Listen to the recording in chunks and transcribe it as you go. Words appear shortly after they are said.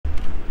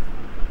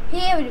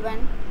Hey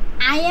everyone,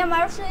 I am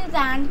Arshit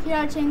and here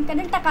are saying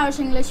Connect Takarosh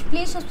English.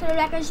 Please subscribe,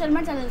 like and share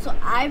my channel.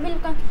 I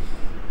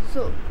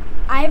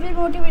will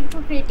motivate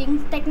to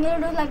creating technical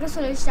videos like this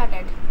already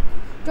started.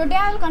 Today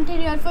I will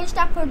continue our full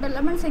stack for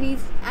development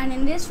series, and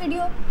in this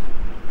video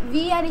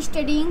we are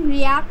studying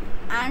React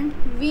and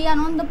we are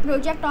on the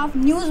project of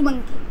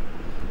NewsMonkey.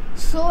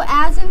 So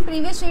as in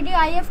previous video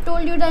I have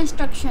told you the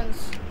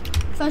instructions.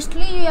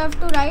 Firstly you have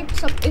to write,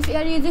 if you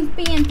are using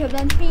PNP,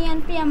 then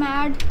PNPM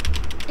add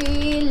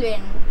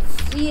tailwind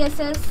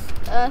CSS.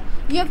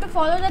 You have to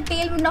follow the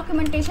tailwind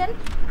documentation,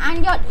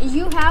 and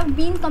you have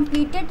been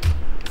completed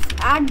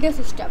at this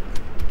step.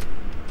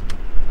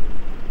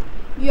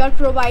 Your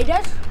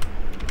provider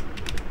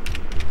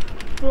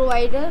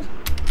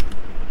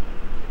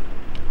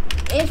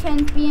if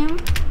npm,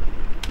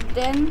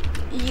 then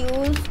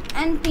use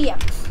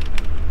npx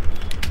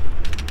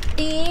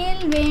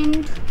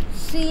tailwind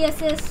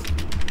css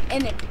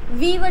init.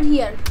 We were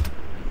here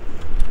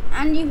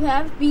and you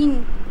have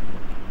been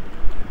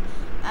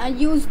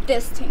use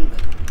this thing.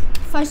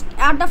 First,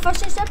 at the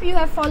first step you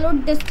have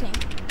followed this thing: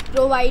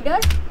 provider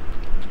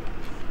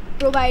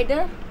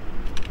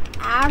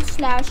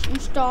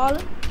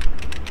 /install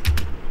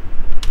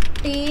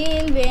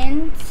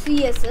tailwind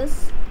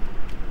css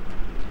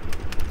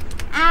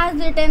as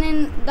written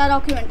in the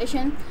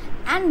documentation,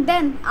 and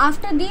then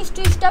after these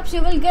two steps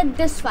you will get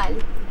this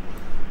file.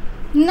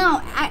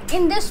 Now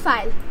in this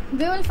file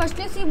we will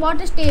firstly see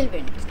what is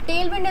tailwind.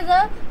 Tailwind is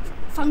a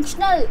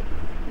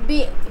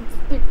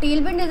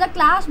Tailwind is a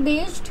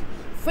class-based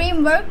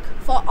framework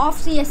of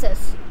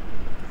CSS,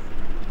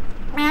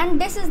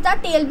 and this is the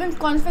tailwind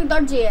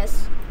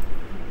config.js.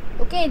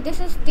 Okay, this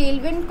is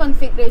tailwind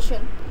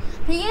configuration.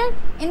 Here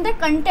in the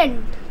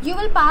content you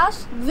will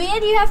pass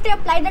where you have to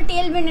apply the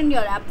tailwind in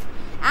your app.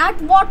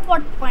 At what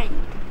point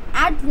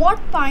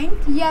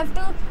you have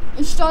to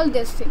install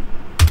this thing.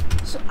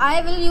 So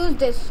I will use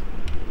this,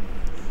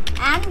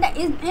 and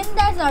in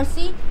the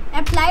SRC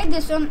apply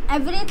this on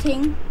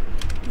everything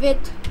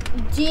with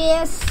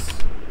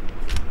JSX,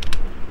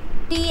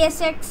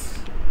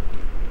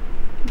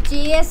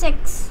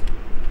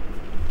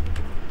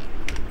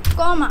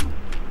 comma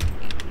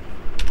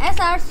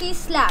src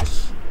 /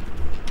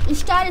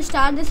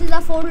 star. This is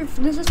a folder.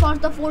 This is for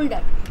the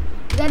folder.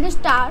 Then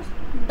star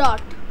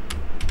dot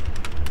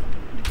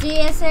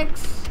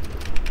JSX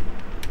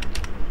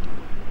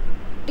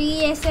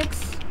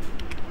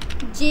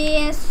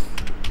JS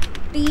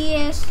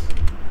TS,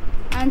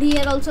 and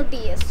here also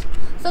TS.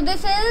 So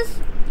this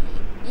is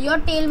your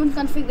tailwind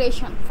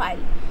configuration file.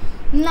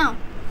 Now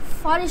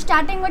for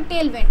starting with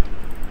tailwind,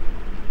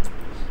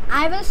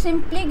 I will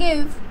simply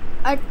give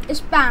a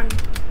span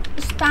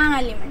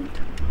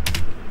element.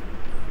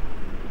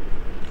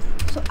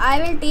 So I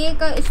will take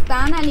a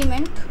span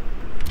element,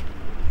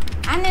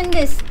 and in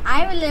this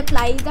I will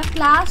apply the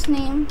class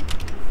name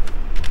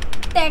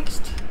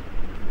text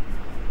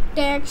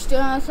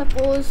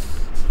suppose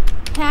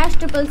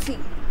 #CCC.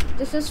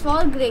 This is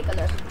for gray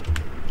color.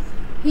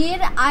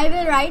 Here I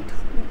will write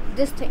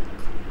this thing,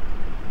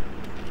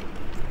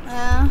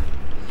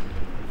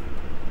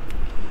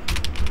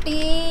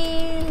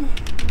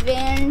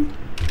 tailwind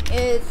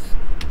is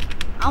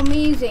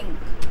amazing.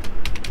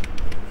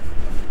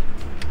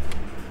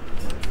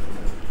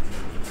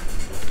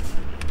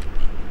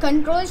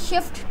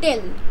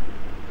 Control-Shift-Till.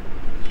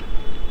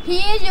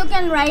 Here you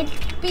can write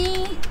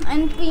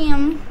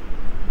PNPM.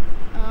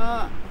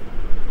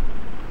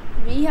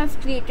 We have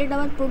created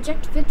our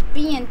project with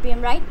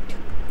PNPM, right?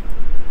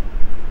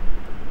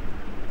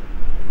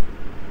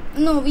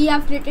 No, we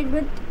have created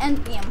with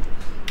npm.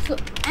 So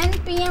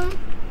npm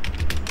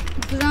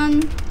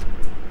run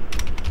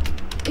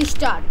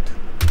start.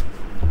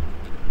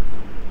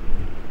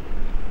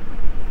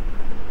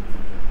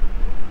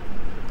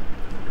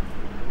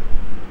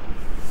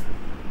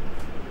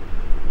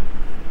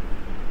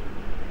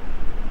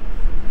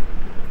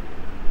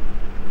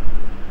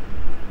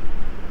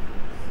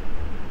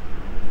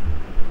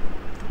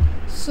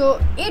 So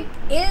it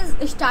is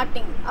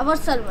starting our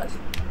server.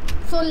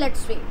 So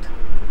let's wait.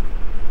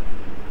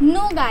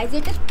 No guys,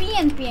 it is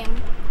PNPM.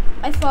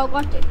 I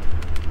forgot it.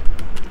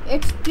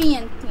 It's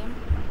PNPM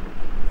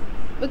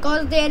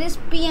because there is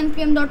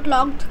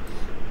PNPM.logged,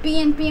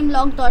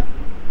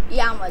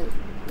 PNPM.log.yaml.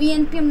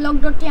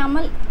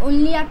 PNPM.log.yaml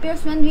only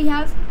appears when we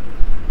have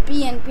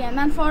PNPM,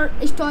 and for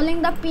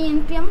installing the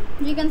PNPM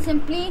you can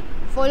simply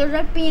follow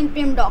the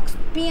PNPM docs.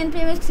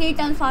 PNPM is 3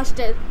 times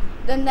faster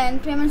than the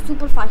npm and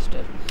super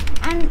faster.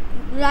 And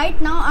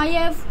right now I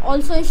have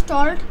also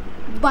installed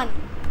Bun.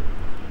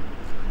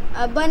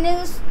 Bun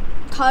is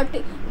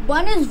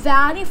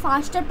very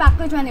faster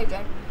package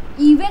manager.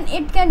 Even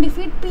it can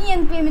defeat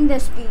PNPM in the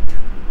speed.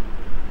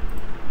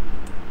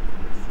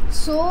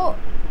 So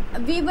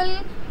we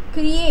will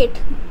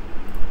create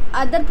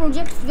other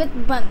projects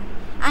with Bun.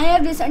 I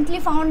have recently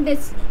found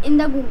this in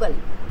the Google.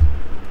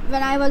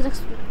 When I was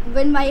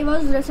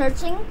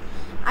researching,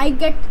 I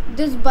get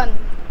this Bun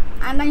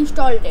and I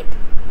installed it.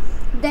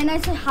 Then I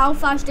said how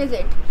fast is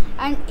it,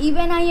 and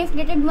even I have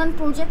created one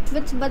project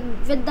with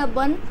the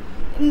Bun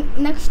in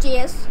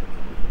Next.js.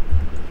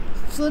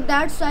 So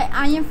that's why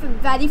I am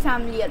very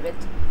familiar with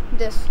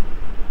this.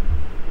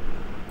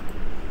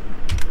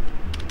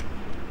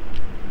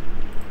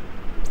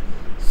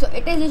 So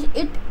it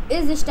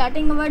is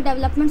starting our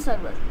development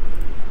server.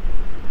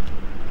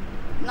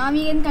 Now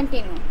we can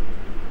continue.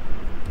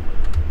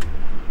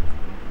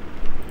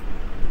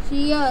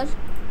 Here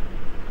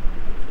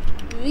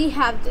we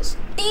have this.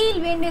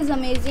 Tailwind is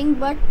amazing,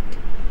 but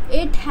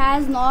it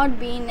has not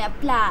been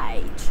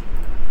applied.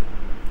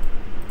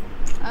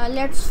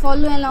 Let's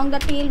follow along the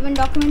Tailwind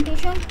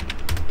documentation.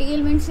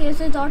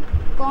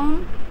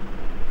 tailwindcss.com.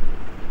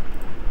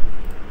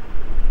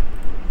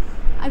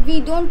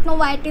 We don't know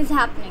why it is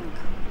happening.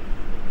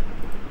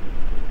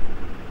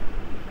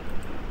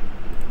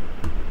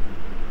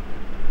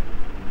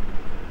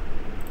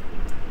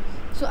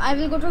 So I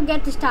will go to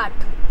get start.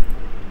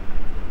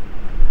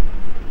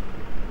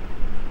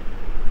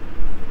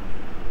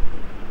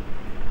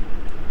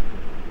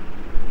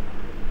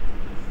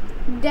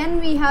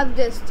 Then we have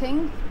this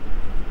thing,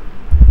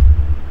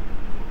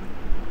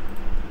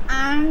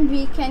 and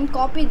we can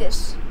copy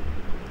this.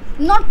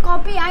 Not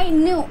copy. I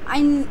knew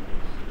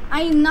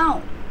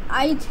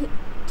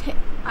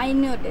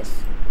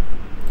this.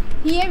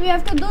 Here we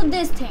have to do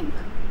this thing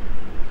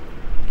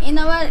in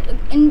our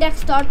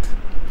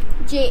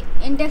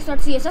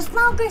index.css.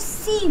 Now guys,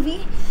 see,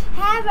 we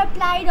have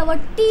applied our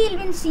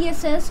Tailwind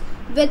CSS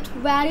with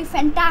very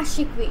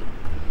fantastic way.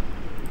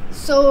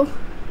 So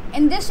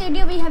in this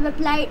video we have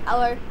applied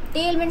our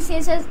Tailwind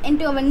CSS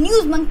into our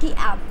NewsMonkey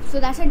app. So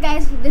that's it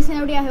guys, this is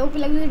the video. I hope you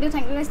like this video.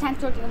 Thank you guys, thanks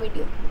for watching the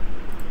video.